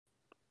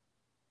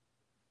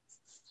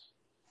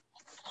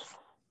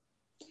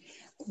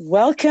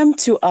Welcome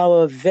to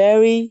our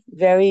very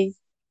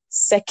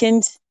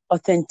second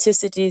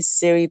Authenticity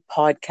Series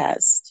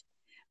podcast.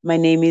 My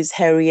name is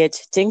Harriet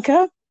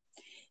Tinker,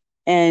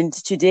 and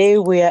today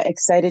we are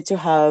excited to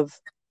have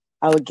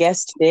our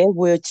guest today,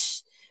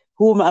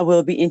 whom I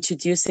will be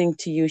introducing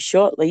to you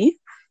shortly.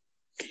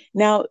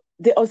 Now,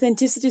 the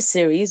Authenticity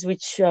Series,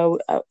 which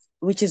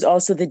is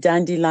also the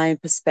Dandelion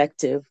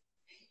Perspective.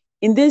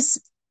 In this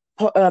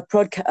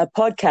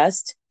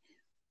podcast,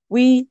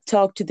 we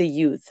talk to the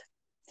youth.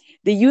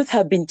 The youth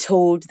have been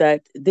told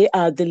that they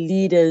are the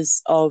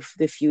leaders of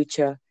the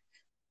future,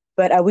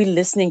 but are we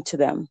listening to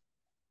them?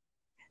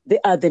 They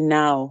are the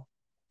now.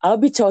 I'll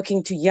be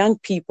talking to young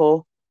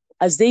people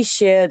as they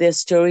share their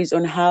stories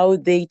on how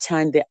they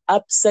turn their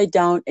upside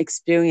down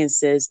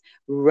experiences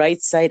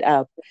right side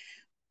up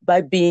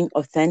by being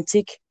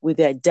authentic with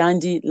their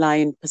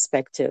dandelion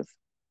perspective.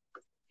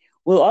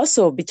 We'll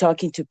also be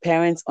talking to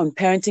parents on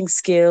parenting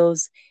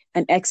skills,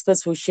 and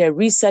experts will share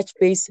research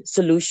based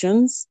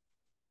solutions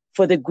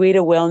for the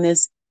greater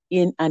wellness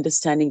in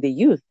understanding the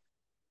youth.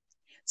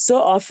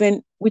 So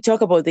often we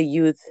talk about the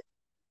youth,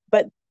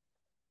 but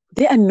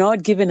they are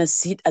not given a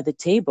seat at the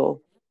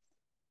table.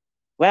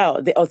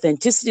 Well, the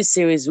Authenticity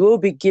Series will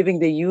be giving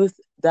the youth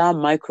the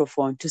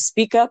microphone to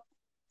speak up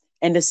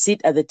and a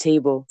seat at the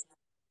table.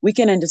 We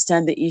can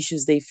understand the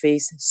issues they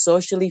face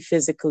socially,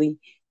 physically,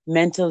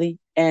 mentally,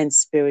 and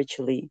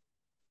spiritually.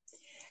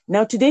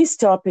 Now, today's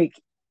topic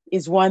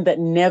is one that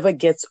never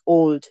gets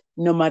old,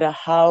 no matter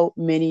how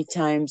many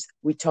times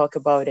we talk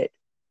about it.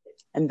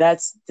 And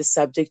that's the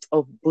subject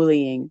of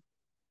bullying.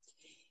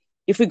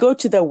 If we go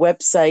to the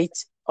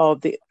website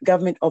of the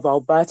government of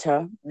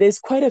Alberta, there's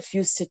quite a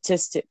few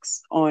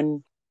statistics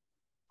on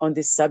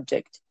this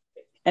subject.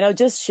 And I'll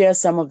just share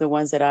some of the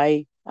ones that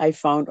I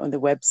found on the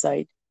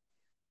website.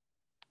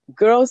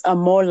 Girls are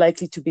more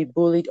likely to be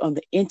bullied on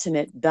the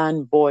internet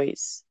than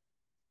boys.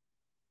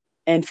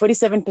 And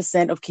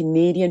 47% of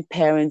Canadian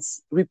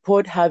parents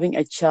report having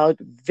a child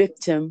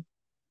victim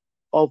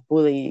of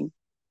bullying.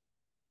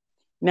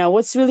 Now,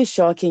 what's really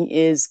shocking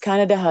is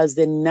Canada has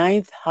the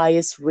 9th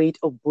highest rate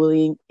of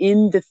bullying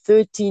in the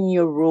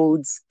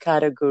 13-year-olds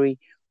category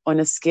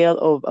on a scale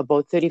of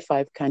about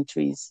 35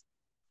 countries.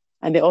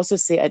 And they also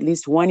say at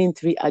least 1 in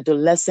 3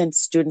 adolescent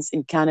students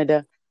in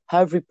Canada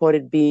have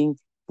reported being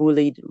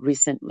bullied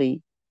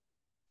recently.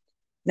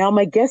 Now,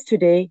 my guest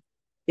today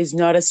is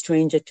not a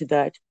stranger to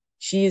that.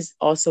 She's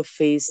also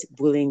faced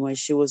bullying when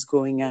she was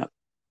growing up.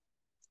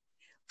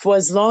 For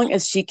as long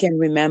as she can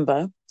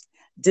remember,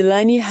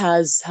 Delaney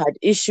has had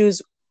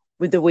issues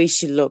with the way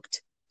she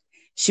looked.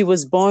 She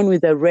was born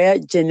with a rare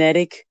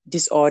genetic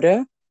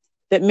disorder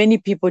that many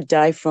people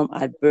die from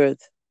at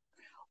birth.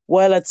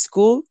 While at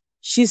school,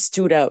 she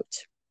stood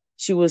out.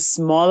 She was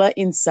smaller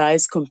in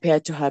size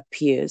compared to her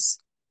peers.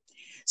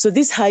 So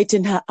this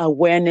heightened her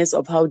awareness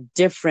of how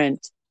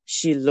different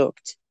she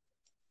looked.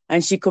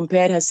 And she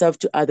compared herself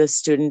to other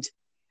students,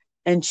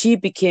 and she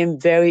became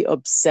very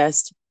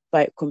obsessed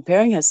by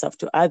comparing herself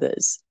to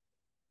others.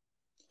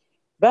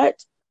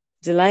 But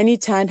Delaney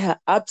turned her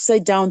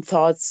upside down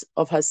thoughts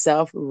of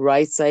herself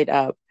right side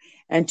up.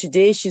 And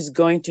today she's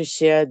going to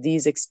share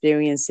these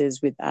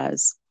experiences with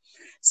us.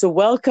 So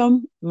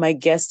welcome my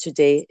guest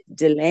today,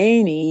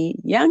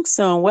 Delaney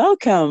Youngson.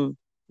 Welcome.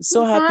 I'm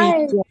so happy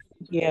Hi, to have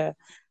you here.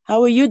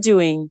 How are you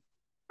doing?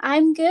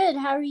 I'm good.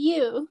 How are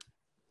you?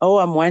 Oh,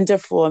 I'm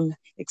wonderful. I'm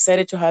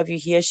excited to have you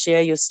here,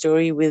 share your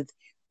story with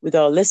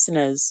our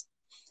listeners.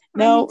 I'm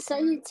Now,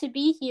 excited to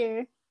be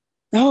here.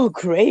 oh,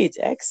 great.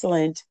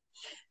 Excellent.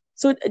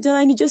 So,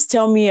 Delaney, just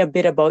tell me a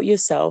bit about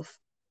yourself.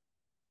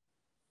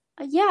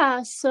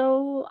 Yeah,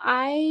 so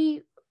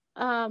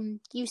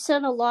you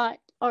said a lot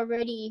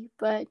already,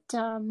 but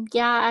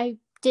yeah, I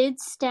did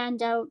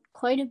stand out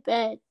quite a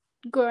bit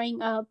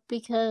growing up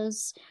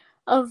because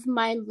of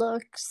my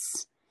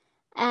looks,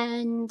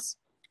 and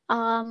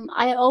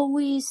I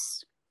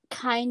always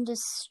kind of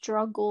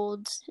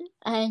struggled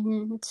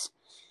and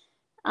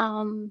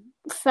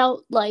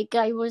felt like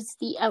I was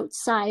the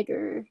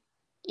outsider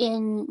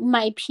in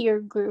my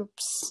peer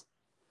groups.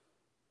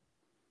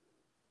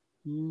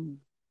 Mm.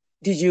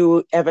 Did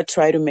you ever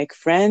try to make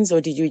friends,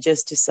 or did you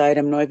just decide,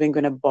 I'm not even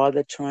going to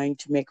bother trying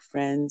to make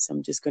friends?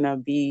 I'm just going to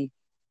be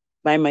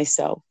by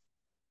myself?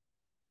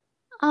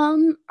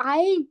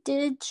 I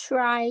did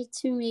try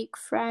to make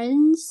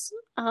friends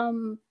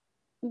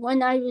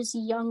when I was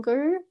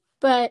younger,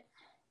 but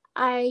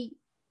I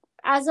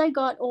as I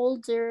got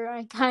older,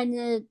 I kind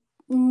of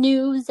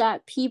knew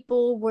that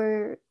people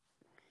weren't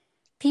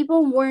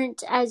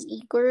as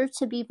eager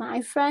to be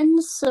my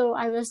friends, so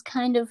I was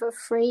kind of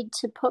afraid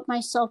to put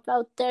myself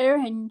out there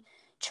and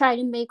try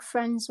to make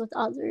friends with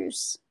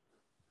others.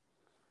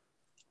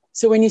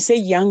 So when you say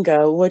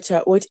younger,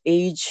 what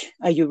age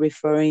are you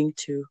referring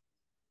to?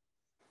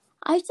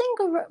 I think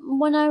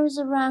when I was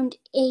around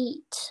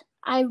 8,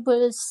 I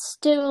was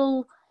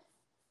still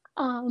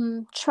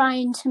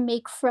trying to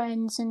make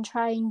friends and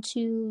trying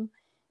to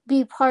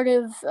be part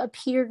of a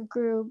peer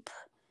group.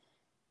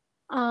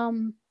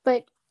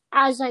 But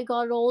as I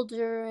got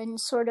older and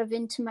sort of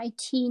into my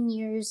teen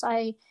years,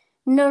 I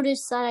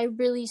noticed that I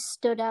really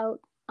stood out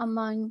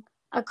among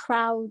a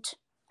crowd,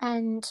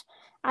 and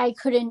I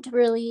couldn't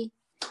really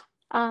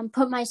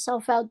put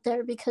myself out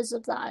there because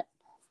of that.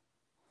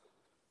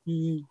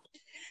 Mhm.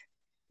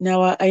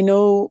 Now, I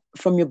know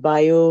from your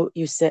bio,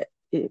 you said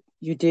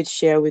you did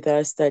share with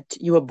us that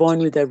you were born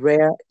with a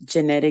rare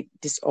genetic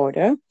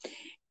disorder,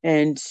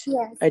 and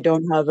Yes. I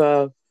don't have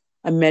a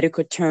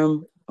medical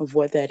term of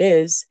what that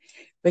is,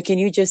 but can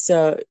you just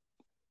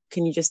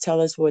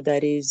tell us what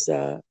that is,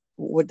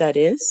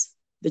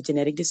 the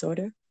genetic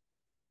disorder?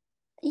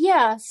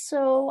 Yeah,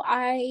 so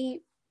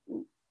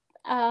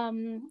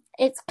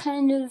it's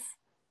kind of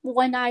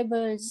when I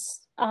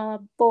was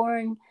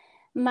born,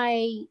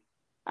 my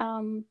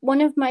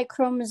one of my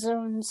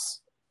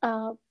chromosomes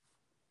uh,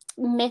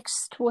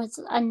 mixed with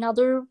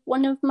another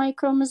one of my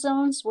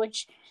chromosomes,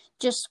 which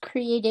just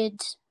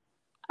created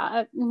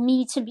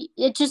me to be,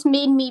 it just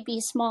made me be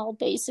small,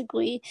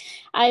 basically.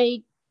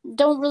 I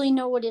don't really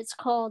know what it's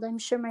called. I'm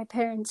sure my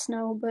parents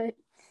know, but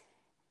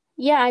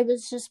yeah, I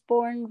was just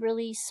born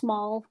really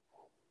small.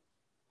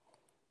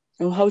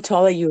 Oh, how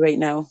tall are you right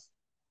now?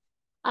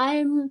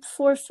 I'm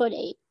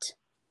 4'8".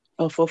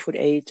 Oh,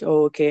 4'8".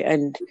 Oh, okay.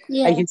 And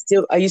Yeah.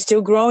 are you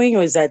still growing,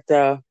 or is that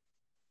the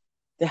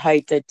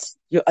height that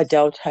your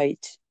adult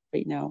height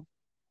right now?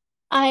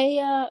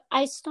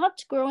 I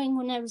stopped growing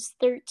when I was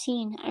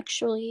 13,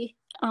 actually.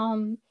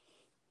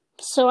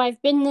 So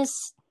I've been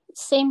this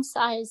same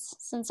size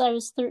since I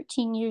was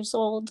 13 years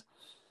old.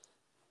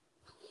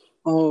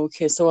 Oh,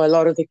 okay. So a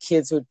lot of the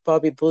kids would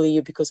probably bully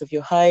you because of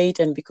your height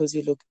and because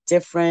you look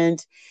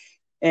different.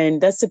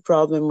 And that's the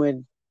problem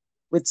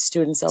with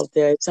students out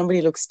there. If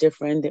somebody looks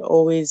different, they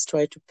always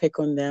try to pick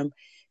on them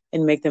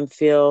and make them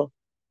feel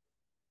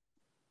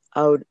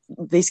out.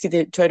 Basically,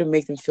 they try to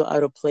make them feel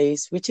out of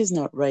place, which is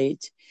not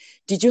right.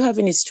 Did you have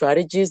any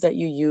strategies that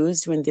you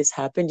used when this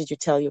happened? Did you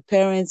tell your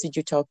parents? Did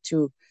you talk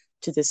to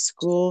the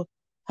school?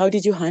 How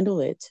did you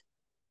handle it?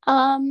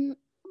 Um,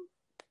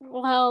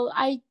 well,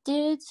 I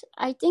did.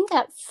 I think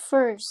at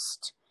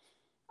first,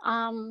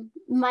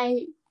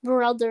 my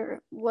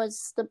brother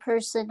was the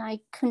person I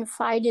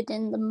confided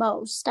in the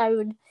most.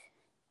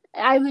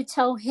 I would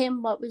tell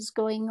him what was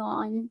going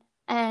on,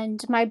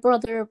 and my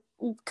brother,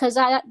 because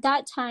at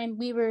that time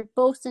we were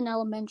both in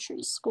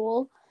elementary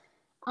school,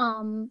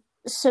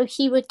 so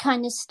he would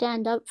kind of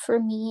stand up for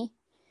me.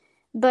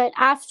 But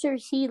after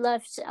he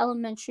left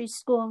elementary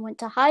school and went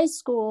to high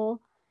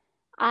school,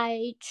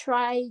 I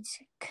tried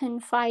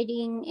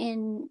confiding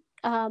in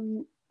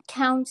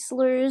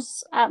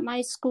counselors at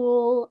my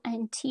school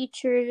and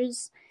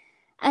teachers,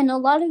 and a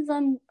lot of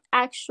them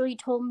actually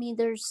told me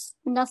there's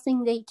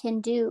nothing they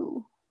can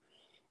do.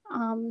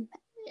 Um,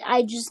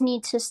 I just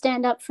need to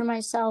stand up for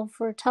myself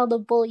or tell the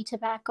bully to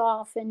back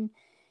off. And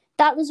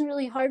that was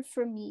really hard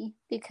for me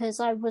because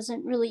I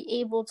wasn't really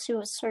able to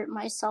assert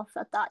myself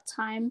at that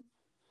time.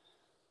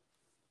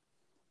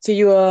 So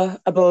you were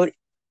about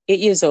 8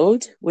 years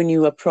old when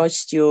you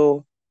approached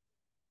the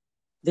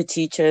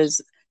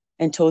teachers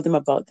and told them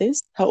about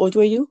this. How old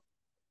were you?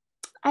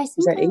 I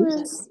Was think that I 8?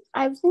 was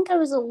I think I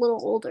was a little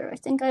older. I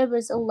think I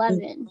was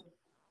 11.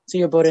 So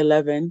you're about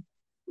 11,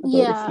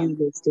 about a Yeah. few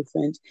years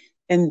different.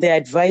 And the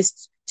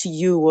advice to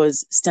you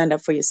was stand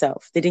up for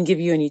yourself. They didn't give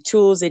you any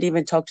tools. They didn't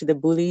even talk to the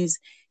bullies.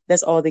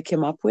 That's all they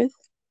came up with.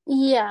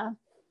 Yeah.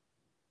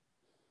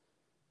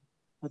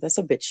 Well, that's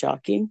a bit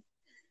shocking.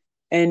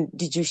 And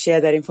did you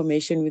share that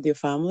information with your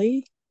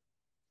family,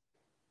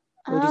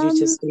 or did you Um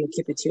just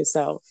keep it to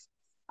yourself?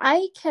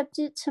 I kept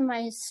it to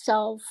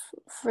myself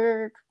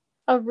for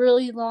a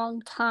really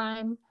long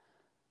time.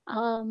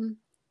 Um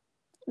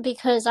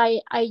because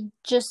I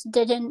just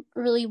didn't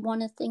really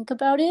want to think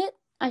about it.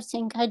 I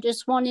think I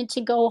just wanted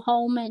to go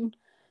home and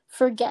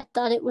forget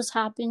that it was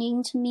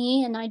happening to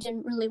me, and I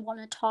didn't really want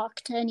to talk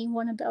to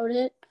anyone about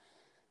it.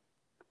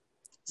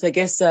 So I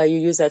guess you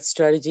use that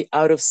strategy: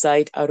 out of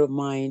sight, out of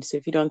mind. So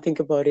if you don't think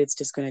about it, it's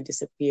just going to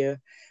disappear.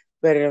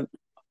 But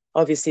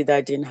obviously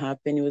that didn't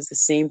happen. It was the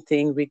same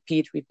thing: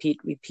 repeat, repeat,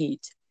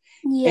 repeat.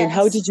 And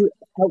Yes.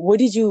 what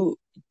did you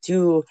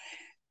do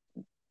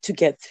to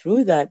get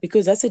through that?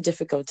 Because that's a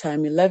difficult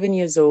time. 11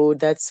 years old,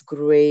 that's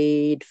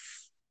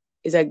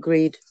is that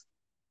grade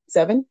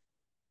 7?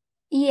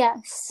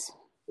 Yes.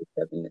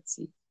 Seven, let's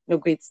see.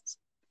 No,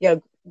 yeah,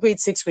 grade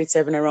 6, grade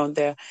 7, around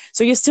there.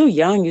 So you're still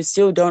young. You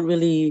still don't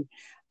really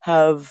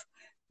have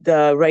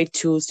the right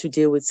tools to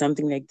deal with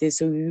something like this.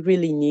 So you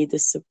really need the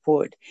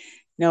support.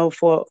 Now,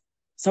 for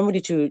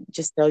somebody to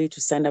just tell you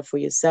to stand up for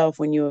yourself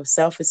when your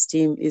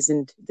self-esteem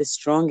isn't the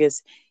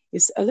strongest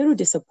is a little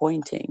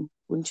disappointing,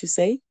 wouldn't you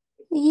say?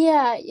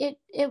 Yeah, it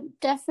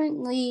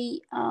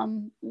definitely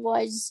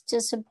was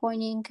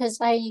disappointing because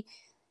I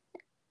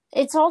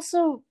it's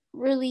also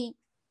really,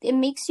 it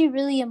makes you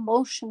really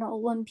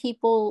emotional when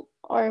people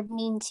are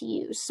mean to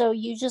you. So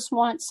you just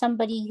want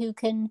somebody who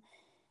can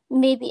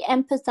maybe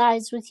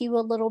empathize with you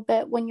a little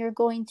bit when you're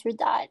going through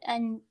that,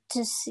 and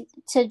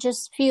to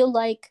just feel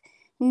like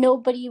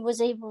nobody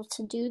was able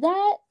to do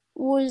that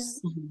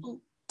was Mhm.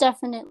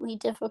 definitely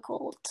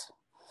difficult.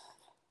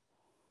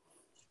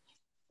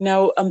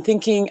 Now I'm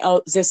thinking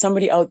out there's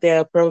somebody out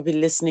there probably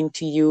listening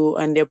to you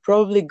and they're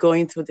probably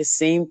going through the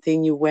same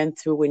thing you went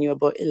through when you were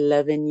about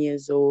 11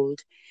 years old.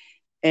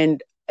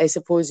 And I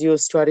suppose your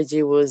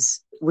strategy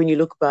was, when you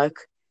look back,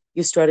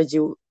 your strategy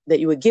that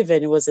you were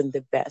given wasn't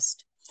the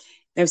best.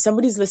 Now, if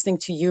somebody's listening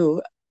to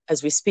you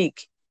as we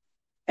speak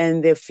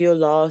and they feel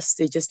lost,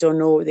 they just don't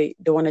know, they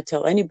don't want to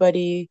tell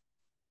anybody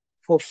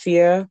for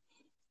fear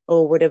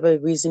or whatever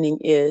reasoning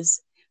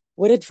is,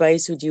 what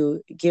advice would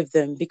you give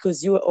them?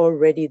 Because you are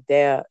already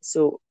there.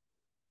 So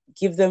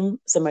give them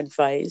some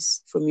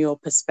advice from your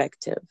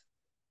perspective.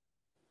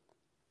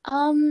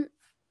 Um,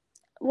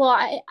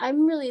 well,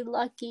 I'm really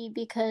lucky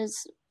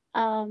because,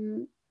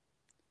 um,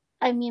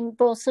 I mean,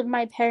 both of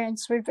my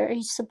parents were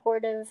very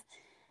supportive.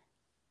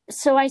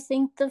 So I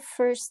think the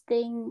first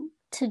thing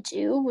to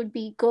do would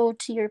be go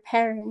to your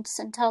parents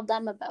and tell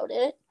them about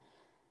it.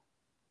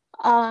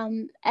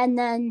 And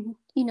then,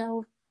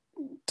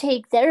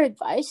 take their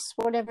advice,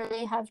 whatever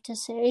they have to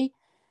say,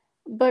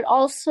 but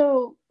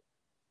also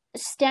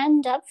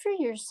stand up for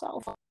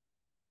yourself.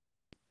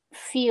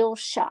 Feel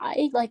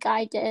shy like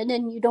I did,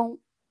 and you don't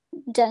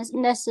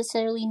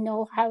necessarily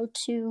know how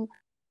to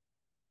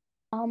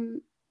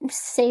um,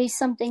 say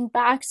something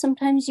back.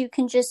 Sometimes you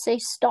can just say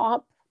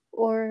stop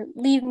or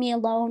leave me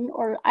alone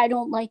or I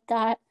don't like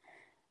that.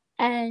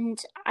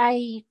 And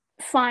I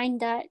find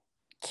that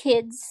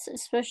kids,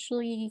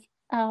 especially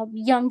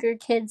younger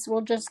kids,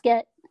 will just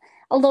get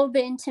a little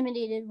bit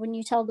intimidated when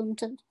you tell them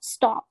to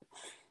stop.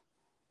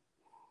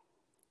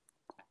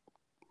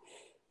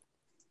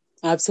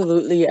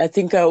 Absolutely. I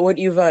think what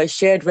you've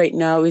shared right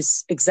now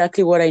is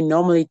exactly what I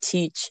normally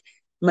teach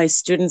my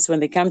students when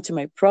they come to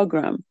my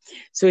program.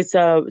 So it's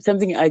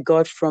something I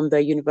got from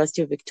the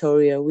University of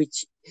Victoria,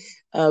 which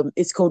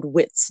it's called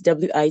WITS,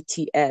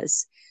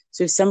 WITS.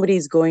 So if somebody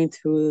is going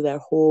through their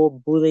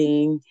whole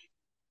bullying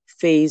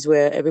phase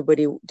where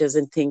everybody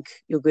doesn't think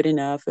you're good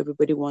enough,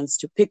 everybody wants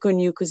to pick on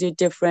you because you're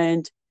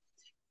different,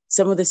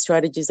 some of the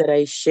strategies that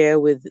I share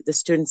with the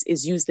students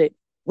is use the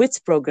WITS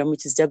program,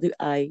 which is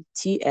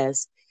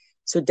WITS.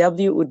 So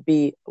W would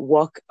be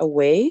walk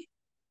away,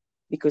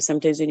 because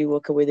sometimes when you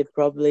walk away,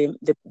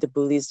 the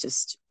bullies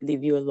just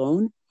leave you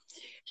alone.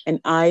 And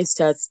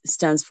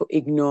stands for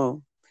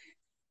ignore.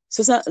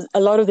 So a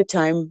lot of the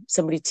time,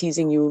 somebody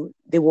teasing you,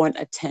 they want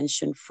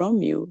attention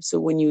from you. So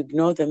when you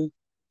ignore them,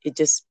 it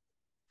just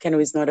kind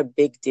of is not a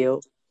big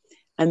deal.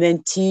 And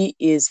then T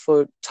is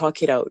for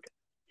talk it out.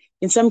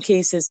 In some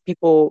cases,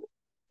 people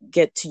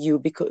get to you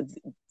because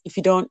if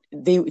you don't,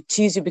 they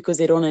tease you because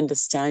they don't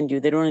understand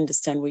you. They don't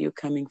understand where you're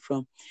coming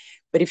from.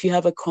 But if you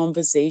have a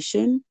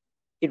conversation,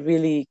 it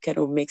really kind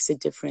of makes a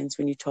difference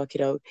when you talk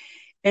it out.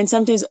 And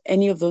sometimes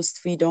any of those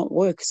three don't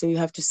work. So you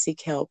have to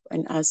seek help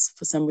and ask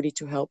for somebody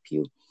to help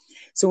you.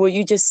 So what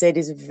you just said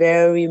is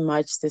very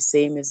much the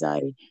same as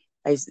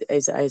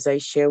I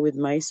share with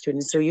my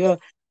students. So you're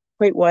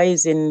quite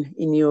wise in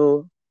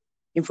your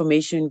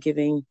information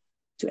giving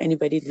to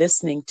anybody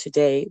listening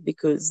today,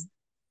 because,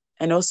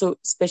 and also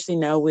especially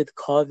now with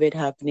COVID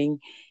happening,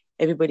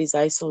 everybody's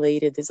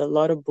isolated. There's a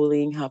lot of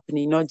bullying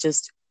happening, not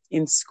just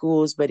in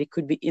schools, but it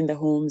could be in the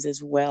homes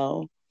as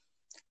well.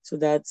 So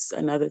that's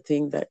another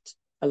thing that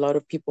a lot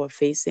of people are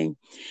facing.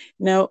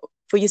 Now,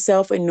 for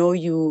yourself, I know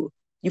you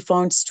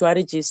found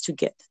strategies to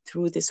get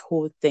through this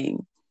whole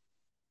thing.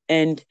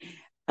 And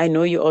I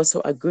know you're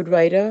also a good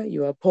writer,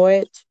 you're a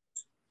poet.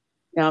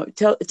 Now,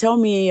 tell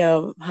me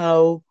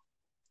how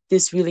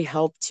this really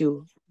helped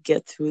you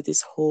get through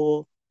this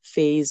whole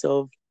phase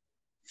of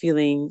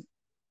feeling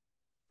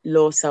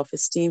low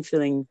self-esteem,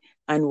 feeling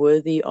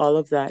unworthy, all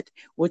of that.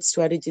 What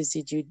strategies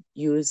did you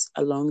use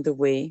along the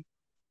way?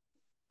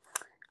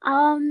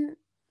 Um,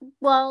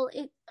 well,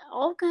 it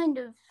all kind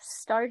of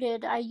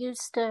started. I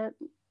used to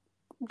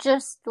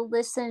just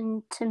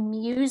listen to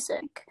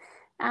music.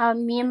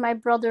 Me and my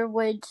brother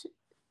would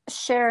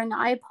share an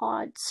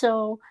iPod,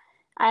 so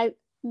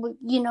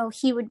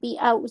he would be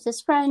out with his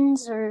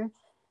friends or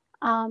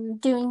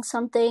doing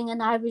something,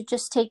 and I would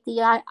just take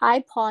the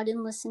iPod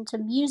and listen to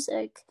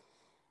music.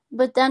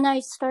 But then I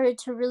started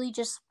to really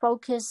just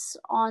focus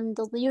on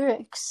the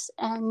lyrics,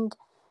 and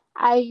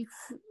I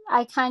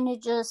I kind of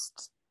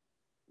just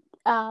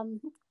um,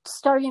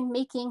 started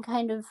making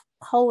kind of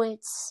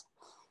poets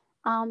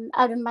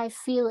out of my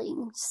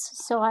feelings.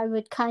 So I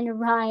would kind of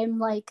rhyme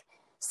like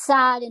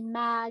sad and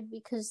mad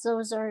because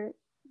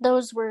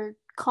those were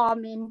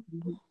common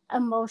Mhm.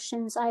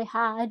 emotions I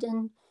had,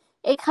 and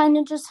it kind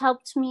of just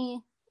helped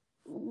me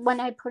when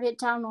I put it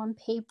down on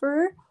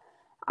paper.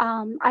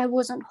 I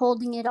wasn't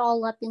holding it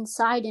all up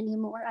inside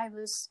anymore. I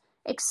was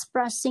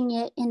expressing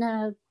it in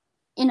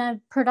a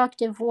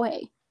productive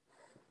way.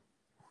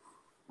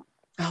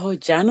 Oh,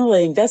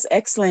 journaling. That's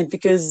excellent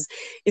because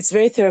it's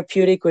very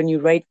therapeutic when you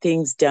write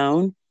things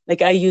down.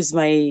 Like I use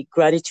my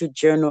gratitude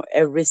journal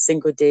every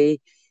single day.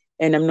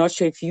 And I'm not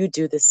sure if you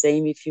do the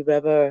same, if you've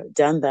ever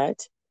done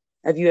that.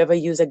 Have you ever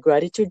used a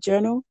gratitude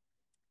journal?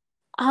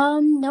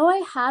 No,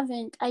 I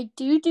haven't. I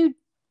do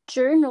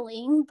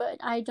journaling, but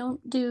I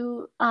don't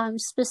do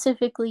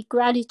specifically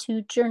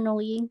gratitude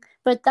journaling.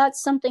 But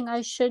that's something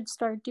I should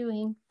start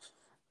doing.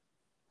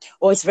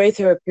 Oh, it's very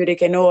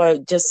therapeutic. I know,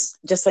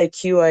 just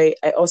like you, I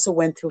also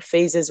went through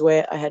phases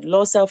where I had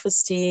low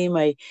self-esteem.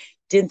 I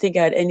didn't think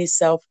I had any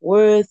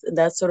self-worth and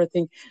that sort of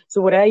thing. So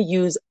what I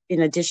use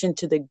in addition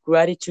to the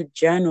gratitude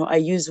journal, I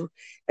use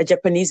a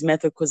Japanese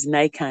method called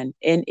Naikan,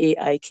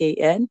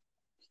 Naikn,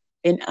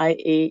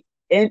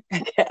 N-I-A-N,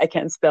 I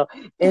can't spell,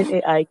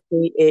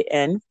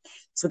 Naikan.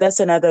 So that's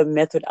another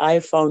method I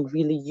found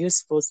really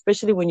useful,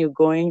 especially when you're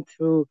going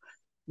through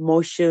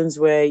motions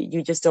where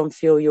you just don't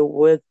feel your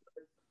worth,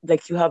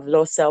 like you have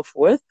low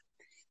self-worth.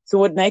 So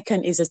what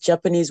Naikan is a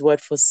Japanese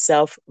word for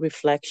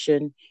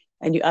self-reflection.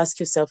 And you ask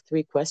yourself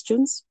three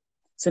questions.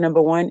 So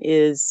number one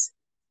is,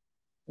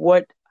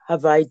 what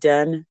have I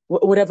done?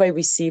 What have I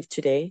received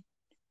today?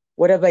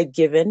 What have I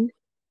given?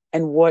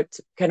 And what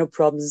kind of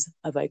problems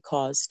have I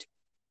caused?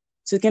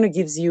 So it kind of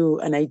gives you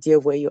an idea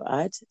of where you're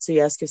at. So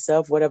you ask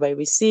yourself, what have I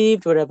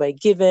received? What have I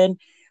given?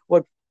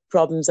 What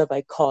problems have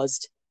I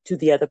caused to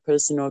the other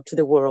person or to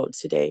the world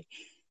today?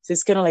 So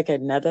it's kind of like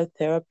another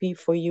therapy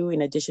for you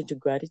in addition to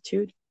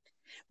gratitude.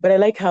 But I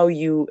like how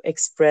you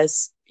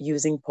express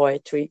using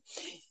poetry.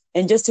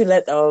 And just to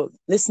let our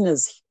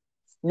listeners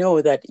know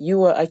that you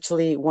were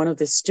actually one of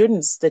the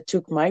students that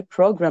took my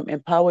program,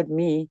 Empowered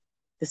Me,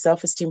 the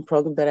self-esteem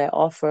program that I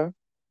offer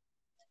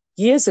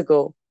years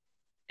ago.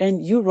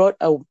 And you wrote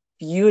a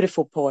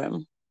beautiful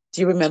poem.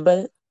 Do you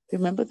remember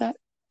that?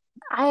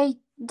 I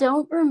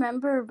don't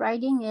remember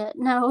writing it.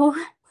 No.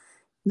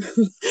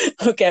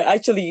 Okay,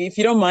 actually, if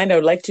you don't mind, I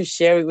would like to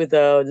share it with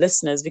the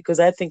listeners because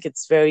I think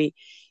it's very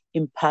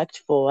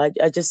impactful.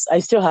 I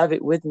still have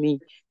it with me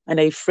and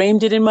I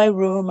framed it in my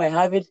room. I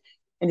have it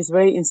and it's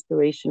very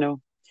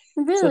inspirational.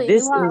 So Really?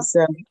 this Wow. is,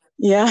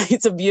 yeah,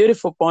 it's a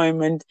beautiful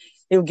poem and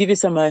it will give you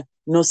some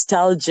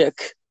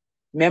nostalgic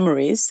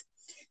memories.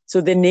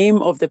 So the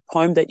name of the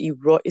poem that you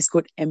wrote is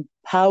called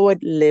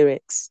Empowered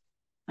Lyrics.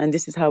 And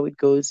this is how it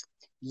goes.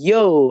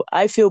 Yo,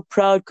 I feel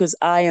proud because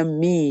I am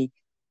me.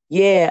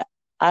 Yeah,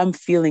 I'm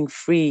feeling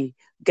free.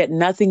 Got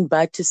nothing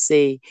bad to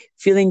say.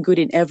 Feeling good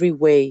in every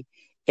way.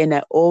 And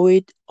I owe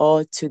it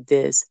all to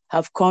this.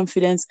 Have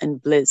confidence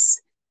and bliss.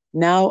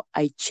 Now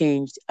I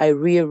changed. I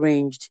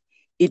rearranged.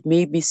 It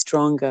made me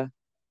stronger.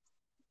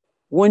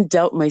 Won't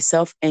doubt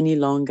myself any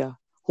longer.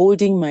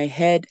 Holding my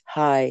head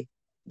high.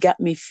 Got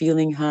me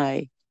feeling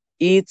high.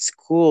 It's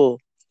cool.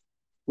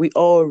 We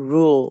all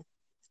rule.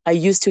 I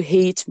used to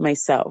hate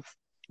myself.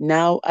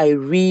 Now I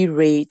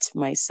re-rate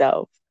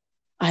myself.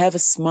 I have a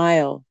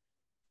smile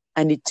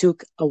and it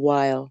took a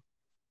while.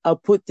 I'll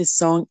put this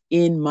song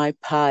in my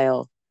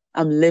pile.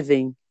 I'm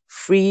living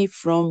free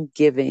from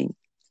giving.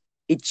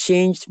 It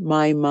changed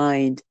my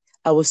mind.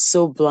 I was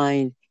so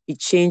blind. It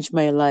changed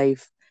my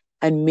life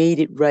and made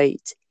it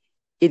right.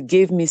 It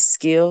gave me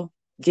skill,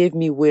 gave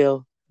me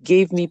will,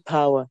 gave me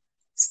power,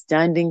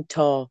 standing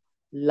tall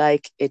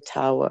like a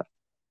tower.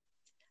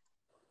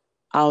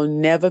 I'll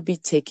never be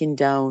taken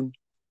down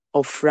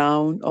or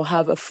frown or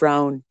have a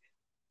frown.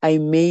 I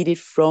made it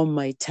from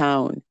my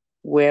town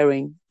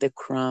wearing the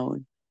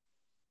crown.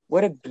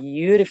 What a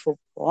beautiful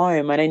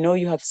poem. And I know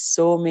you have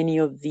so many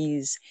of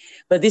these,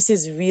 but this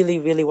is really,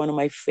 really one of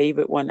my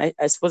favorite one.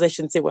 I suppose I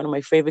shouldn't say one of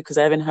my favorite because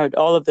I haven't heard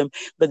all of them,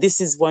 but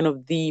this is one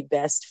of the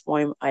best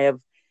poem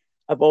I've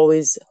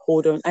always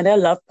hold on. And I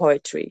love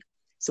poetry.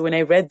 So when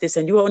I read this,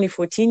 and you were only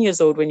 14 years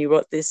old when you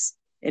wrote this,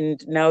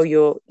 and now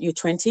you're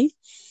 20.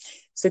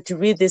 So to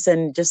read this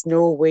and just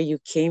know where you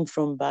came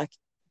from back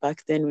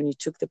then when you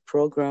took the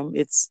program,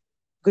 it's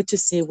good to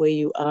see where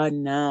you are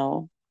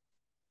now.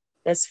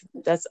 That's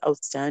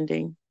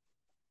outstanding.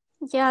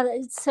 Yeah,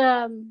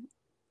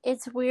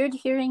 it's weird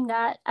hearing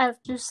that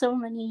after so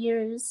many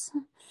years.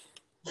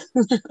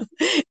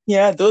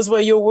 Yeah, those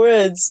were your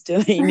words,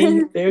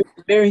 Delaney. Very,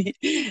 very,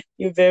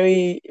 you're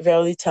very,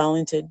 very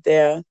talented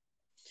there.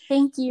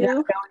 Thank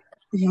Yeah,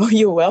 you.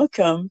 you're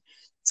welcome.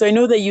 So I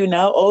know that you're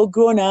now all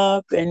grown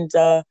up and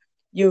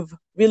you've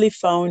really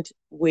found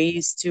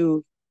ways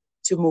to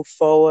move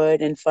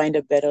forward and find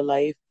a better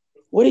life.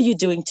 What are you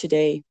doing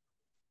today?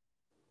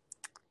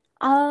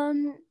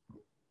 Um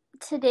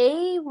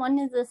Today one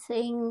of the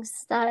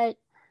things that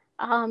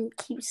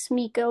keeps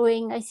me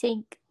going, I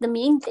think the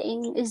main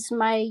thing is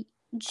my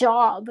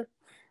job.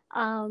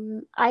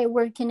 I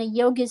work in a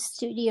yoga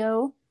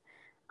studio.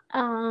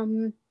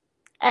 Um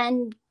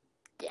and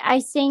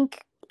I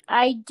think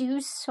I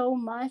do so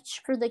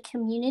much for the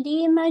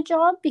community in my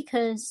job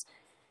because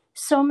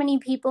so many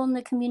people in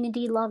the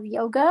community love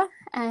yoga,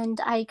 and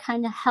I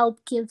kind of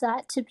help give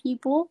that to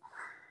people.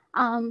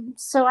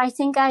 So I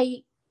think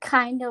I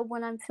kind of,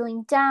 when I'm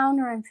feeling down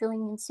or I'm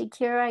feeling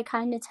insecure, I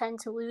kind of tend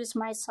to lose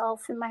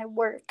myself in my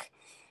work.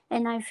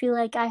 And I feel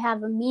like I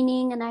have a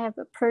meaning and I have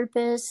a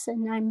purpose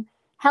and I'm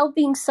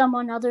helping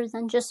someone other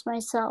than just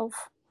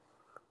myself.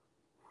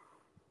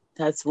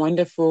 That's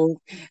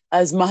wonderful.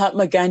 As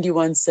Mahatma Gandhi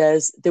once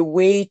says, the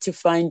way to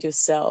find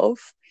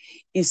yourself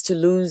is to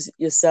lose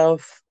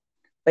yourself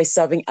by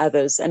serving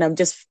others. And I'm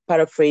just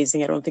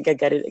paraphrasing. I don't think I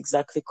got it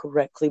exactly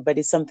correctly, but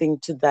it's something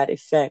to that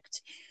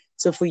effect.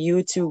 So for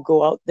you to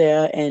go out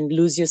there and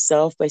lose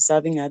yourself by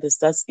serving others,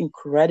 that's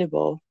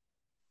incredible.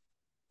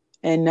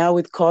 And now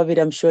with COVID,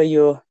 I'm sure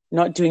you're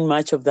not doing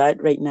much of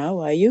that right now,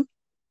 are you?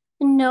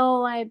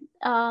 No,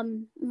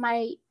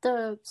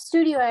 the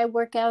studio I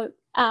work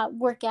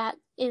at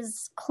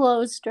is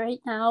closed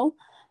right now.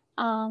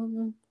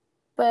 Um,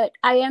 but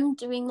I am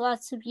doing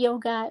lots of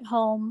yoga at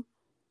home.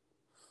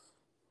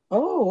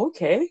 Oh,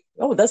 okay.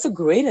 Oh, that's a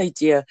great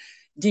idea.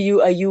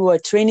 Are you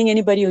training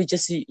anybody, or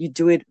just you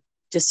do it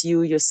just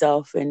you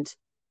yourself and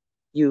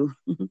you?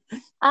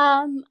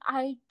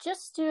 I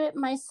just do it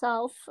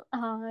myself.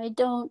 I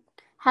don't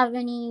have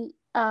any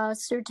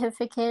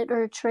certificate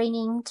or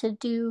training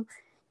to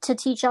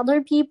teach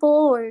other people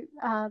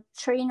or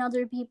train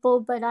other people,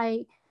 but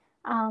I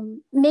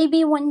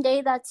maybe one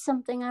day that's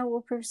something I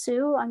will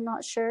pursue. I'm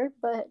not sure,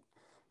 but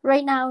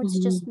right now it's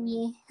just Mhm.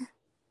 me.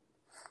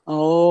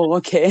 Oh,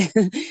 okay.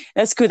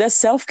 That's good. That's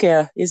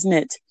self-care, isn't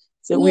it?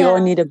 So we all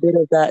Yeah. need a bit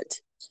of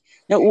that.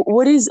 Now,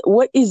 what is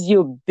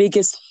your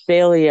biggest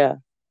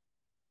failure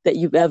that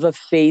you've ever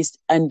faced,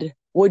 and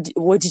what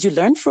did you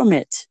learn from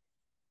it?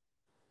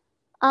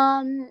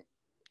 Um.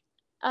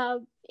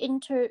 In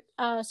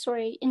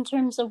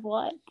terms of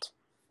what?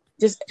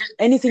 Just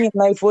anything in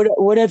life.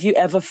 What have you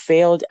ever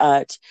failed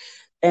at,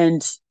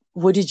 and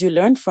what did you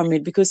learn from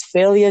it? Because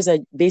failures are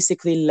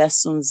basically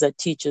lessons that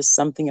teach us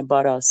something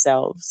about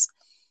ourselves.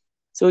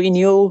 So in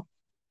your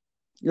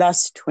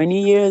last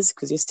 20 years,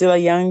 because you're still a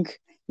young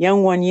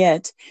one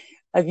yet,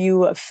 have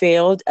you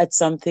failed at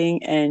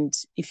something? And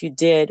if you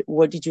did,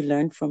 what did you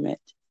learn from it?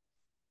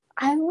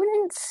 I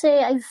wouldn't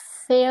say I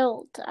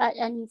failed at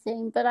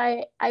anything, but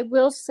I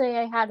will say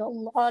I had a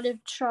lot of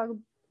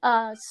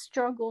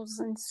struggles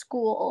in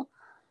school.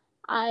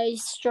 I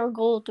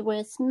struggled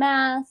with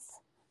math,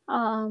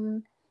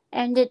 um,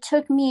 and it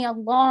took me a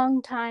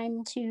long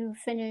time to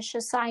finish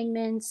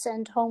assignments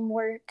and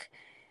homework.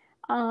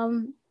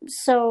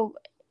 So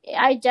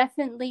I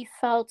definitely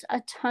felt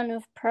a ton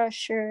of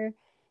pressure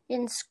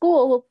in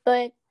school,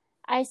 but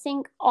I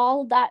think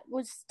all that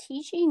was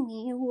teaching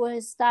me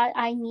was that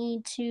I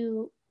need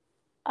to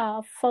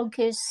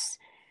focus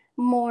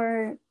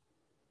more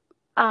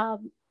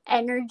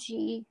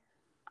energy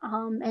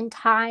and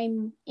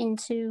time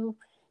into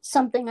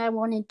something I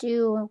want to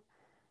do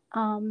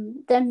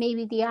than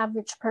maybe the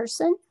average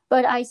person.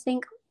 But I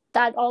think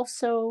that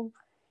also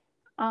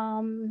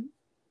um,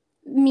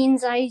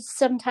 means I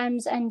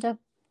sometimes end up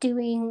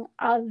doing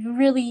a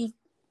really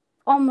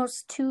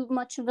almost too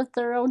much of a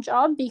thorough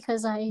job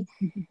because I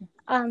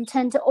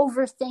tend to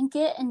overthink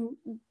it and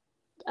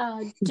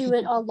do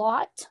it a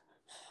lot.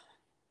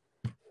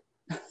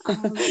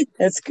 Um,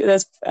 That's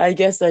good. I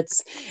guess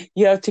that's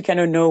you have to kind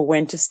of know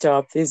when to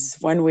stop. There's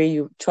one way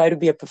you try to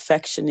be a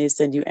perfectionist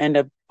and you end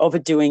up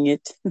overdoing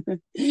it.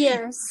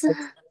 yes,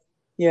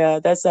 Yeah,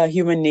 that's our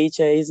human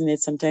nature, isn't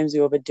it? Sometimes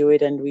we overdo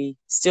it and we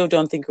still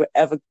don't think we're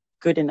ever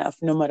good enough,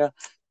 no matter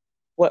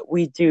what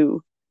we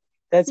do.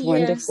 That's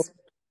wonderful. yes,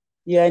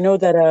 Yeah, I know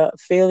that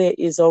failure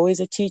is always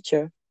a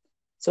teacher.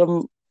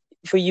 So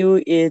for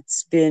you,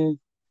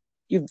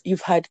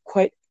 you've had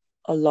quite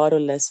a lot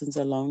of lessons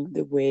along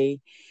the way.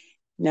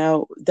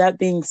 Now, that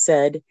being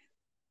said,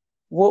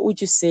 what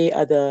would you say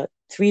are the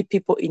three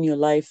people in your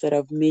life that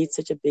have made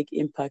such a big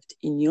impact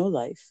in your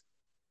life?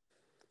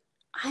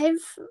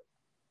 I've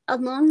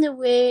along the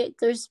way,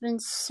 there's been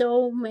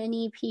so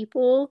many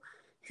people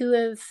who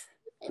have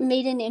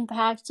made an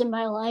impact in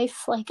my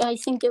life. Like, I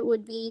think it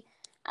would be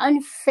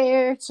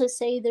unfair to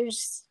say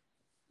there's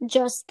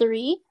just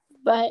three,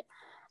 but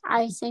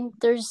I think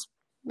there's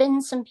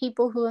been some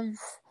people who have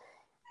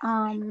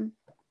um,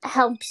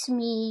 helped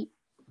me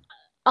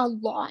a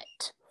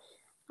lot.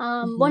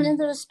 One Mm-hmm. of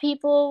those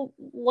people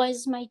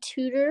was my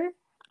tutor.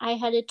 I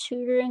had a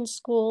tutor in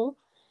school,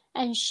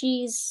 and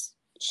she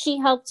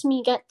helped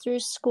me get through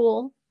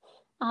school.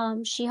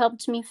 She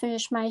helped me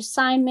finish my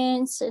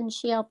assignments, and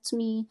she helped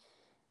me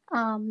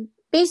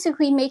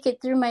basically make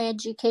it through my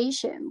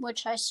education,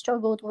 which I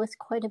struggled with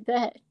quite a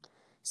bit.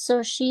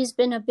 So she's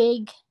been a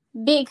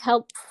big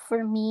help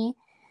for me.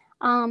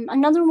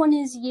 Another one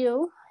is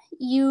you.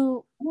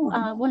 You,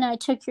 Oh, when I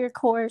took your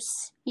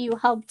course, you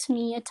helped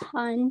me a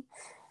ton.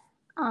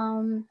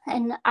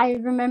 And I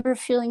remember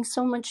feeling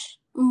so much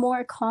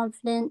more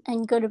confident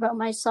and good about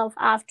myself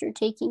after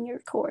taking your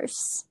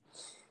course.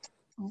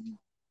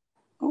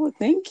 oh,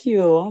 thank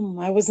you.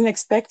 I wasn't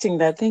expecting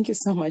that. Thank you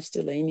so much,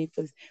 Delaney,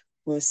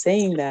 for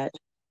saying that.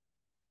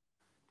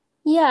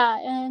 Yeah,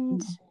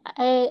 and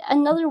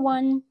another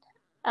one,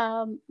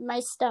 my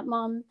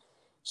stepmom,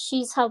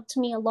 she's helped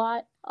me a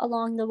lot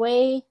along the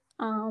way.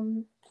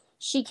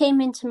 She came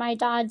into my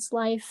dad's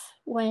life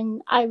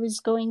when I was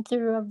going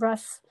through a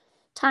rough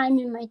time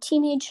in my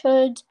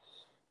teenagehood.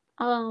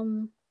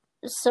 Um,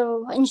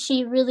 and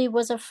she really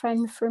was a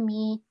friend for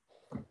me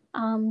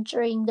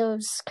during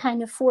those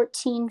kind of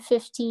 14,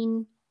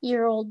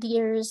 15-year old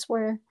years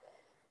where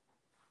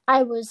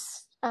I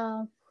was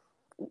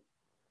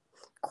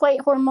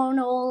quite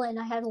hormonal, and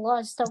I had a lot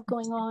of stuff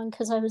going on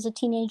because I was a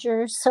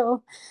teenager.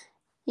 So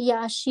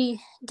yeah, she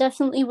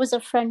definitely was a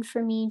friend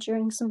for me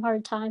during some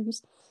hard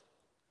times.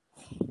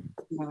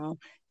 Wow.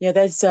 Yeah,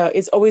 that's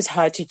it's always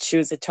hard to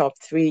choose a top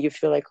three. You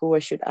feel like, oh, I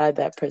should add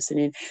that person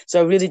in.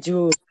 So I really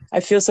do. I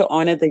feel so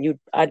honored that you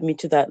add me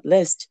to that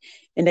list.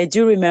 And I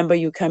do remember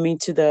you coming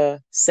to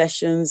the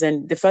sessions,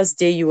 and the first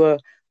day you were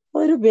a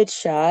little bit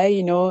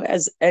shy,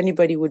 as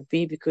anybody would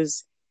be,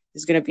 because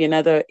there's going to be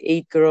another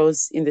 8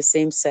 girls in the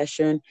same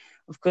session.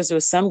 Of course, there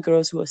were some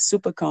girls who were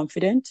super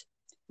confident,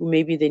 who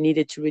maybe they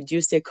needed to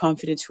reduce their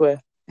confidence to a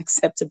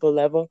acceptable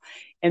level,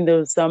 and there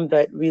was some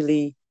that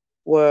really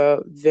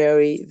were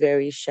very,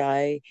 very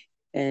shy.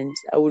 And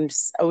I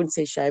wouldn't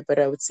say shy, but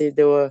I would say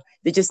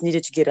they just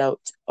needed to get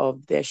out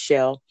of their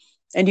shell.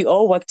 And you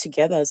all worked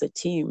together as a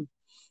team.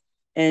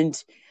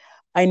 And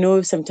I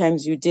know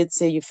sometimes you did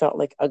say you felt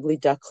like ugly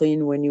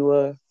duckling when you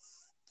were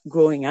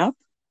growing up,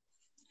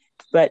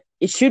 but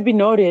it should be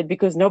noted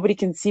because nobody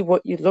can see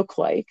what you look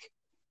like.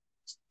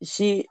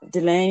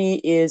 Delaney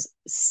is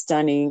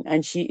stunning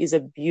and she is a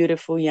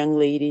beautiful young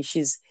lady.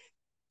 She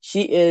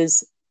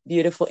is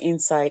beautiful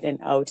inside and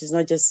out. It's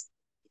not just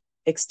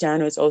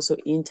external, it's also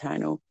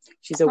internal.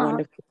 She's a Uh,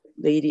 wonderful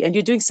lady. And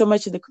you're doing so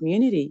much in the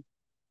community.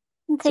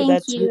 So Thank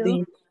that's you.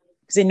 really,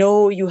 because I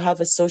know you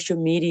have a social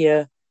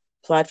media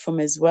platform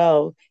as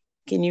well.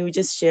 Can you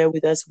just share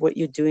with us what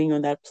you're doing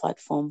on that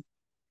platform?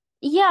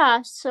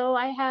 Yeah, so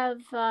I have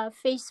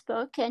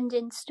Facebook and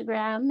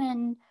Instagram,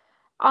 and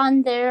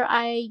on there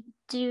I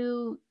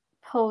do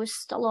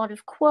post a lot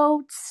of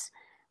quotes.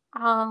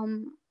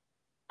 Um,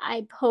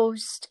 I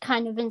post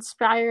kind of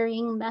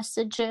inspiring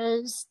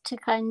messages to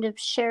kind of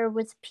share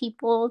with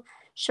people,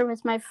 share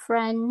with my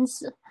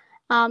friends.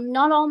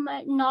 Not all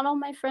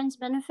my friends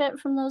benefit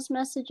from those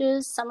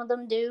messages. Some of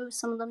them do,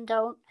 some of them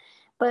don't.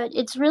 But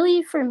it's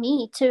really for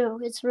me too.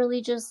 It's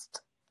really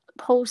just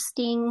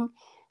posting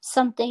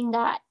something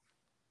that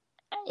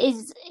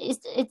is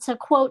it's a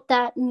quote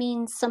that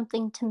means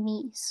something to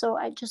me. So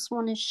I just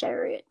want to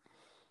share it.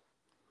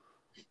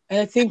 And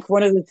I think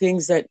one of the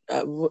things that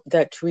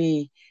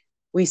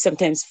we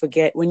sometimes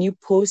forget when you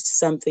post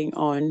something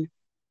on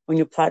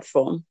your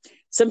platform,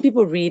 some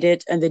people read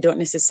it and they don't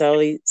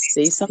necessarily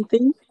say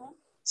something.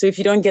 So if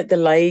you don't get the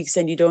likes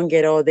and you don't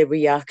get all the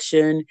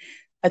reaction,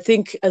 I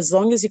think as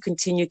long as you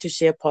continue to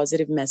share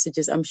positive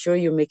messages, I'm sure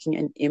you're making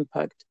an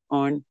impact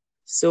on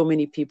so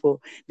many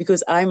people.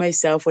 Because I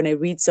myself, when I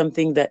read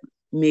something that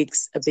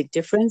makes a big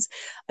difference,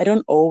 I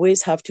don't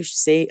always have to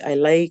say I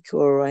like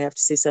or I have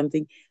to say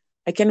something.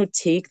 I cannot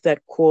take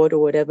that quote or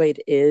whatever it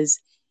is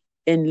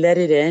and let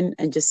it in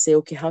and just say,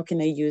 okay, how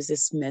can I use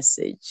this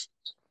message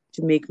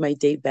to make my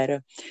day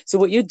better? So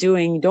what you're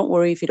doing, don't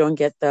worry if you don't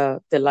get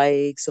the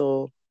likes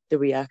or the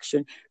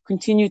reaction.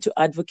 Continue to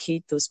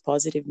advocate those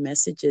positive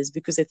messages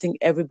because I think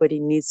everybody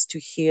needs to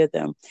hear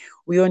them.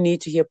 We all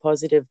need to hear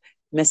positive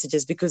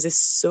messages because there's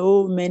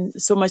so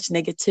much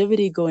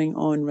negativity going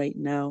on right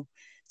now.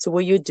 So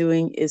what you're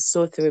doing is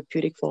so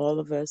therapeutic for all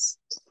of us.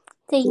 So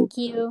Thank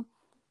you.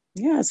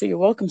 yeah, so you're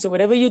welcome. So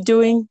whatever you're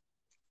doing,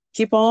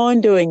 keep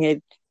on doing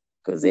it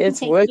because it's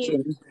Thank you.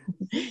 working.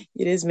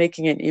 It is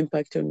making an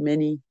impact on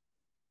many.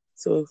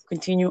 So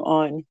continue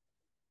on.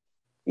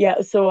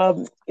 Yeah.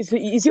 So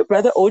is your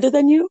brother older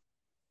than you?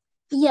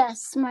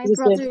 Yes, my You said,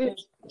 brother,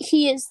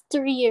 he is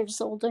 3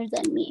 years older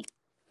than me.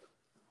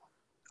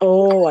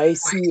 oh, I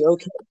see.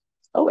 Okay.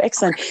 Oh,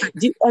 excellent.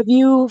 Have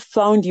you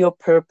found your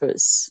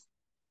purpose?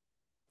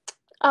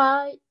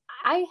 Uh,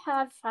 I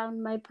have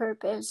found my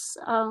purpose.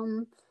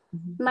 Mhm.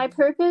 My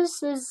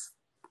purpose is,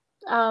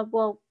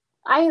 well,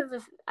 I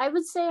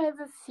would say I have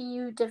a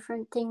few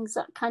different things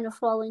that kind of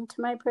fall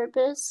into my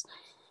purpose.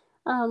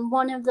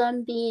 One of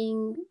them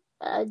being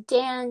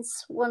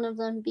dance, one of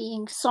them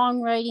being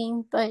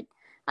songwriting, but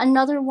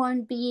another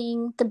one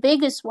being the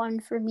biggest one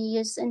for me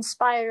is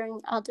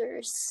inspiring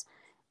others,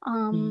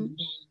 um,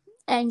 Mm.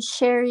 and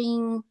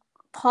sharing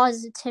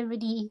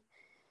positivity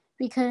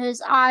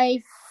because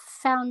I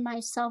found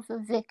myself a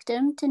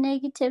victim to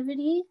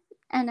negativity.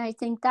 And I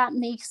think that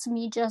makes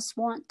me just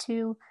want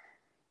to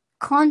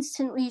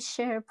constantly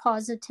share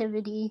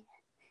positivity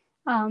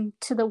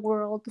to the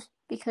world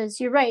because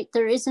you're right,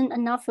 there isn't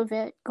enough of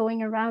it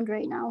going around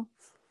right now.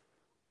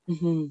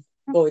 Hmm.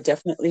 Oh,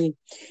 definitely.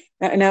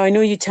 Now I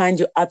know you turned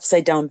your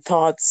upside down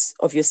thoughts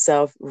of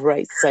yourself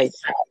right side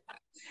up.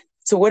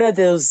 So what are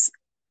those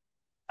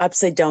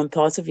upside down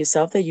thoughts of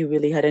yourself that you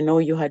really had? I know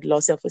you had low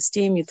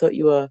self-esteem. You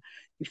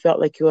felt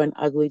like you were an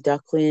ugly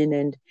duckling,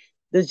 and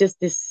there's just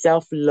this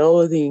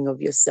self-loathing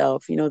of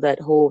yourself. The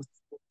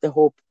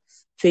whole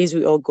phase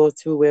we all go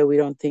through where we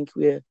don't think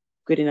we're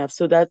good enough.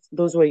 So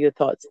those were your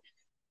thoughts.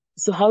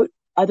 So how,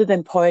 other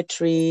than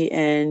poetry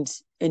and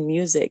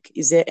music,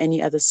 is there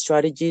any other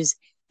strategies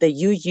that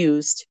you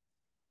used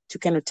to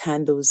kind of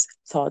turn those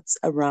thoughts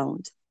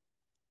around?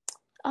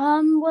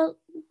 Well,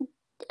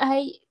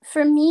 I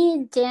for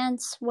me,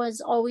 dance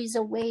was always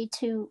a way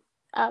to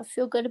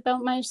feel good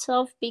about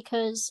myself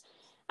because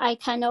I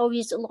kind of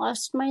always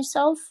lost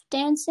myself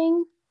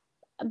dancing.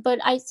 But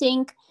I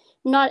think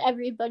not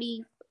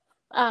everybody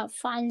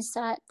finds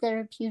that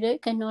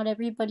therapeutic, and not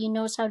everybody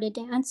knows how to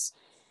dance.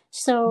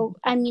 So,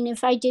 I mean,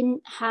 if I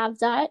didn't have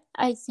that,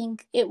 I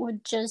think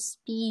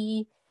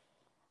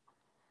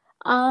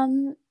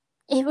um,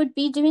 it would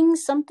be doing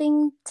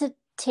something to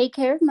take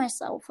care of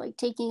myself, like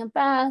taking a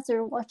bath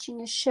or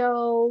watching a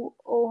show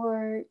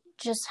or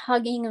just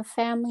hugging a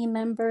family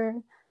member.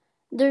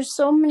 There's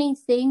so many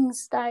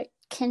things that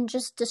can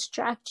just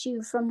distract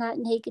you from that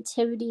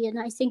negativity, and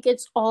I think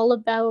it's all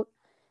about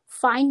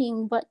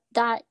finding what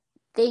that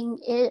thing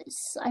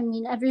is. I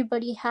mean,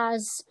 everybody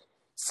has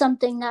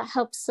something that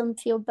helps them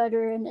feel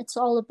better, and it's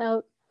all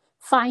about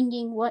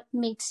finding what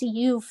makes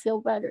you feel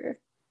better.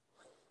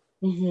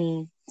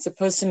 Mm-hmm. It's a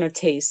personal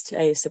taste,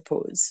 I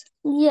suppose.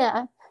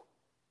 Yeah.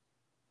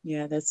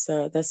 Yeah, that's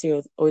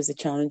always a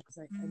challenge.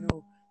 I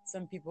know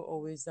some people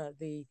always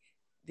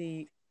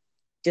they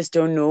just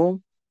don't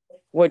know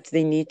what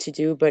they need to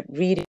do, but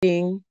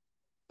reading,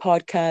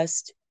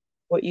 podcast,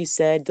 what you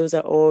said, those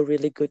are all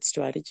really good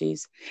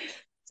strategies.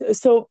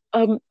 So,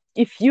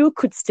 if you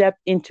could step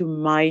into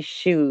my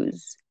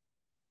shoes,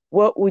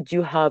 what would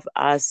you have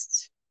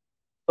asked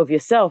of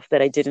yourself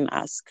that I didn't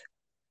ask?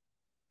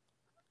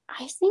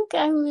 I think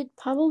I would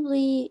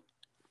probably,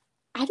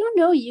 I don't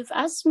know, you've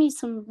asked me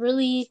some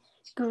really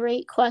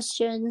great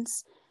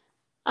questions.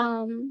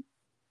 Um,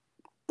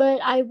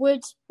 but I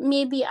would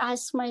maybe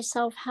ask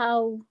myself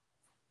how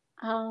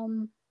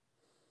um,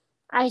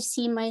 I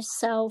see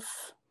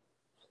myself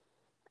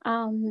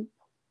um,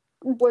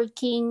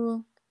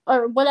 working,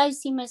 or what I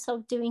see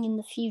myself doing in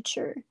the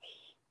future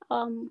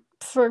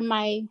for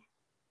my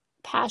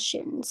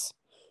passions.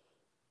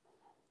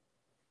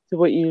 So,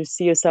 what you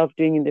see yourself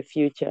doing in the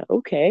future?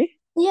 Okay,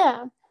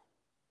 Yeah.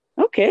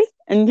 okay.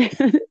 And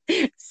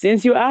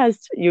since you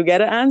asked, you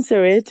gotta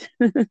answer it.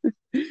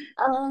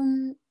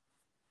 Um,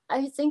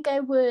 I think I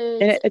And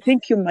would. I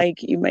think you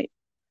might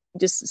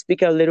just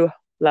speak a little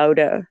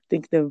louder. I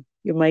think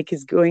your mic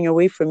is going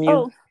away from you.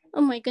 Oh,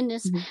 oh my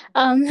goodness. Mhm.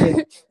 Um,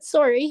 Yeah,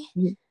 sorry.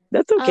 mhm.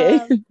 That's okay.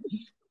 Um,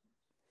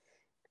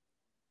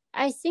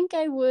 I think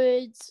I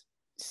would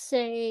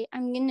say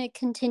I'm gonna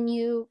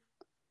continue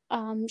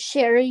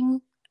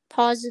sharing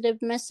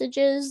positive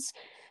messages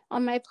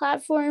on my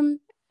platform,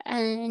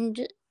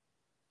 and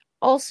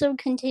also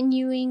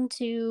continuing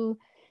to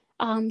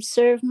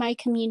serve my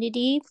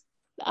community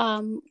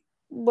um,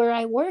 where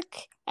I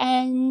work,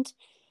 and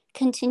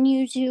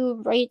continue to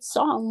write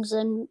songs,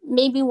 and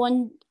maybe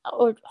one,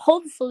 or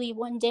hopefully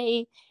one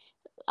day,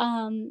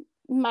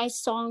 my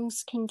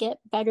songs can get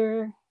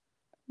better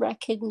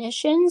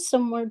recognition so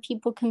more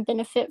people can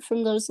benefit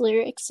from those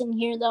lyrics and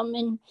hear them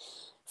and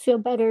feel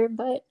better.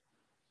 But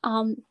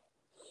um,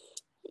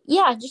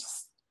 yeah,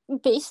 just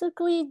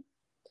basically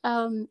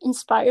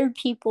inspire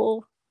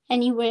people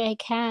any way I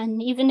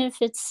can, even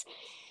if it's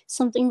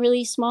something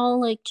really small,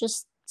 like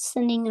just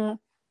sending a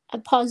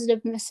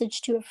positive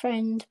message to a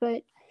friend.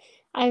 But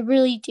I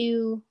really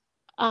do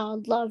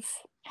love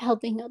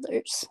helping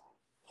others.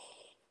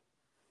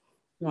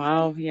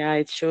 Wow, yeah,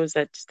 it shows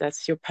that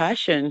that's your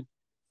passion,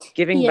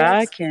 giving Yes,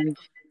 back, and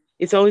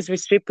it's always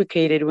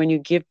reciprocated when you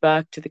give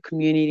back to the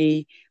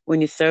community,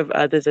 when you serve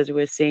others, as we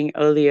were saying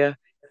earlier.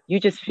 You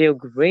just feel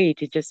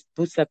great. It just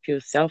boosts up your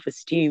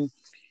self-esteem.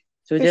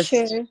 So for just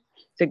sure.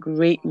 it's a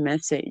great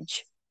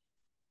message.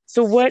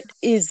 So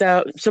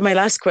so my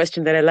last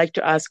question that I like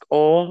to ask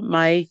all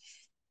my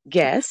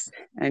guests,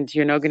 and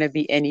you're not going to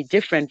be any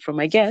different from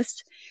my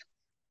guest.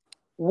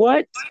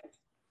 What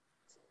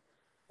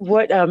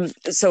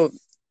so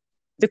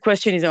the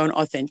question is on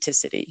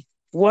authenticity.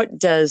 What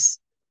does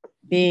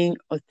being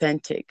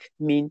authentic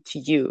mean to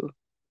you?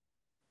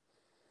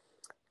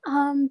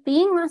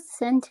 Being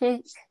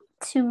authentic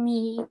to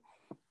me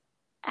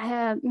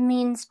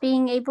means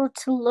being able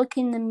to look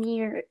in the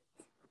mirror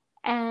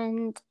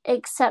and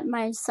accept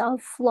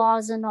myself,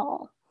 flaws and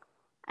all,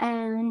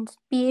 and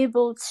be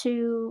able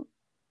to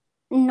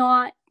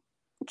not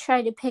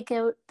try to pick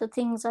out the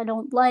things I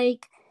don't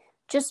like.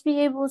 Just be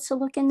able to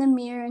look in the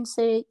mirror and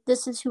say,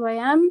 this is who I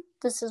am,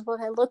 this is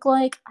what I look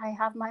like, I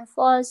have my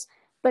flaws,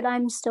 but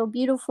I'm still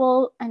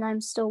beautiful and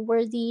I'm still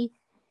worthy.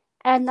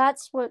 And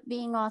that's what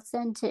being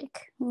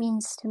authentic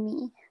means to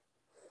me.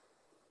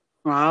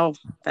 Wow,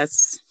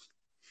 that's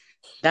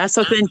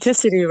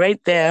authenticity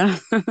right there.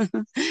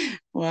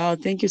 Wow,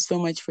 thank you so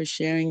much for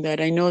sharing that.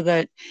 I know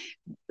that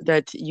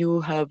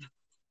you have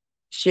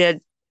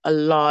shared a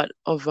lot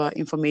of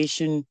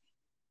information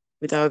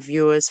with our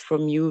viewers,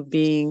 from you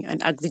being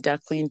an ugly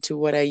duckling to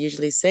what I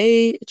usually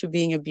say to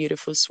being a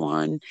beautiful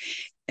swan.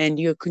 And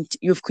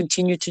you've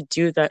continued to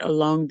do that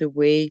along the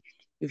way.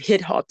 You've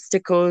hit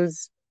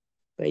obstacles,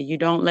 but you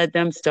don't let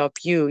them stop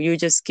you. You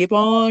just keep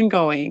on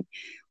going,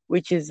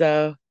 which is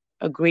a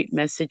great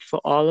message for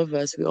all of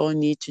us. We all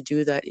need to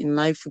do that in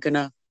life. We're going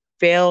to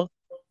fail,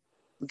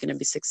 we're going to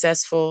be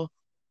successful,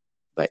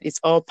 but it's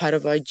all part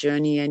of our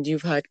journey. And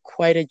you've had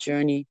quite a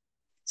journey.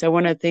 So I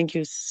want to thank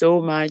you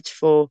so much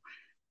for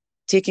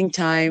taking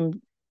time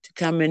to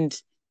come and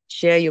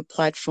share your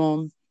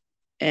platform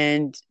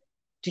and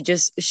to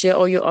just share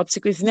all your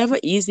obstacles. It's never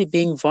easy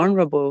being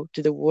vulnerable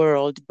to the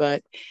world,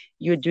 but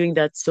you're doing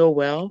that so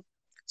well.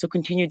 So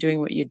continue doing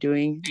what you're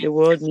doing. The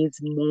world needs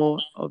more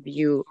of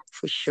you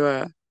for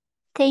sure. Is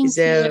Thank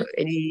there you.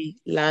 any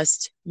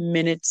last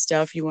minute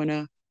stuff you want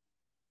to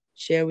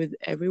share with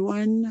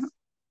everyone?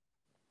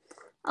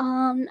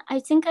 I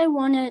think I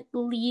want to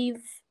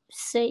leave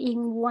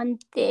saying one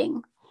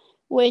thing,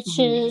 which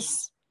Hmm.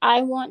 is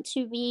I want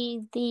to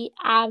be the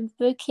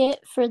advocate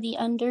for the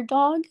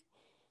underdog,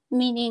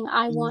 meaning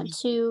I want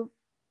to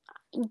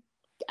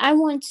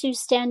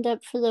stand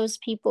up for those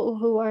people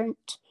who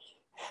aren't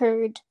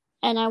heard,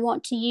 and I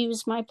want to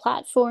use my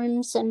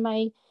platforms and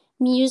my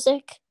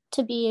music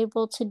to be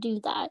able to do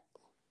that.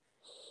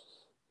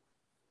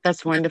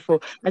 That's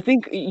wonderful. I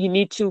think you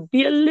need to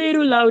be a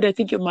little loud. I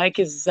think your mic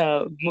is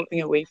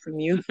moving away from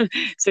you.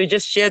 So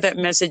just share that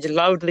message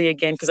loudly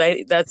again, because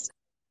I that's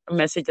a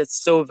message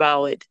that's so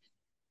valid.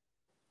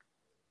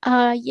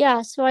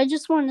 Yeah, so I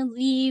just want to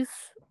leave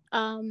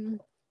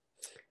um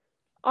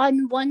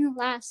on one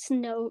last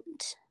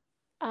note,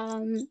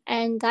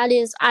 and that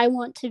is I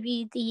want to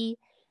be the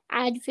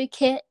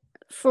advocate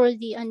for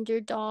the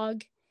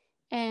underdog,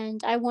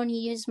 and I want to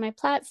use my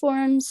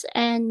platforms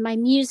and my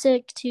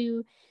music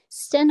to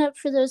stand up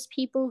for those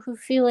people who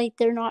feel like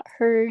they're not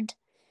heard,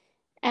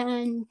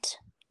 and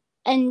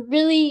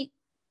really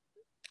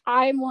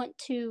I want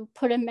to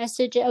put a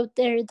message out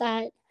there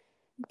that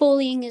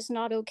bullying is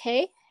not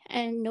okay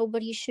and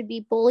nobody should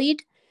be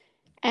bullied,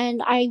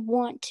 and I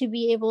want to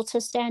be able to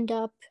stand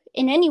up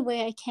in any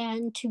way I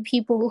can to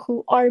people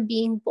who are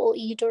being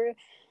bullied or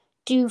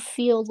do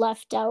feel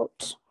left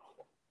out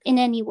in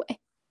any way.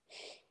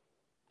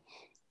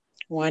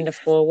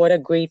 Wonderful. What a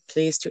great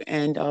place to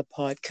end our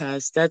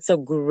podcast. That's a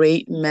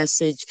great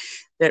message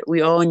that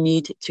we all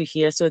need to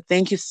hear. So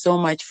thank you so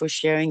much for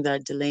sharing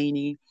that,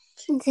 Delaney.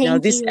 Now,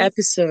 Thank this you.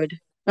 episode,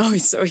 oh,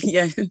 sorry,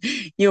 yeah,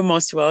 you're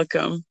most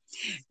welcome.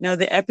 Now,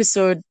 the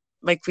episode,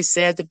 like we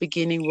said at the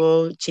beginning,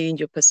 will change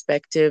your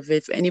perspective.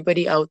 If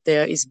anybody out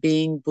there is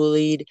being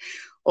bullied,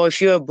 or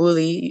if you're a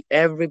bully,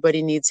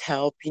 everybody needs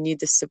help. You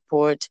need the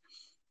support,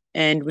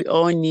 and we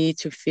all need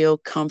to feel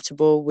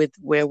comfortable with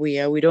where we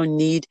are. We don't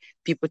need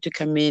people to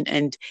come in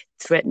and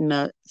threaten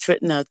our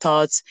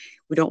thoughts.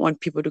 We don't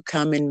want people to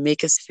come and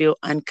make us feel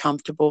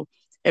uncomfortable.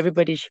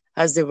 Everybody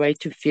has the right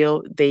to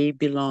feel they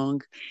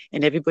belong,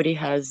 and everybody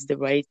has the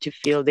right to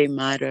feel they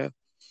matter.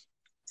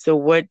 So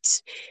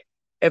what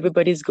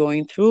everybody's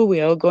going through,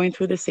 we're all going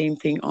through the same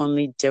thing,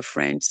 only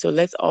different. So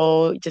let's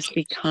all just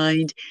be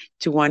kind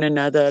to one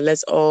another.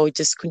 Let's all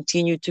just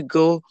continue to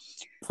go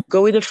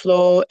with the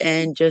flow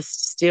and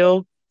just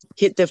still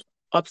hit the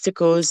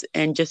obstacles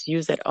and just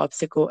use that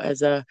obstacle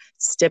as a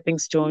stepping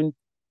stone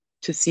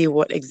to see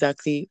what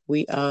exactly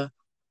we are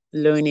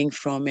learning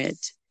from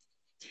it.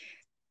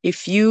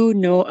 If you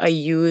know a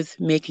youth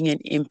making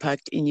an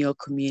impact in your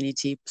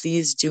community,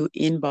 please do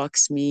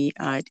inbox me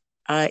at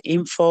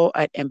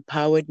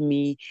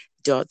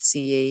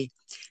info@empoweredme.ca.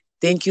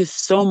 Thank you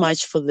so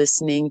much for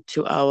listening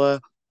to our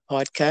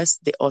podcast,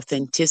 the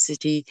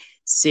Authenticity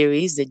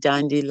series, the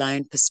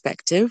Dandelion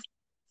Perspective.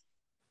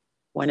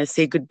 Want to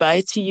say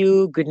goodbye to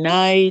you, good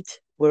night,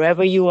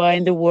 wherever you are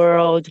in the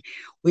world.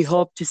 We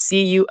hope to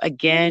see you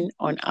again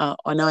on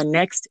our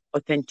next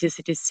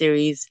Authenticity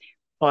series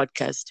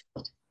podcast.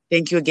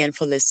 Thank you again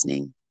for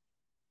listening.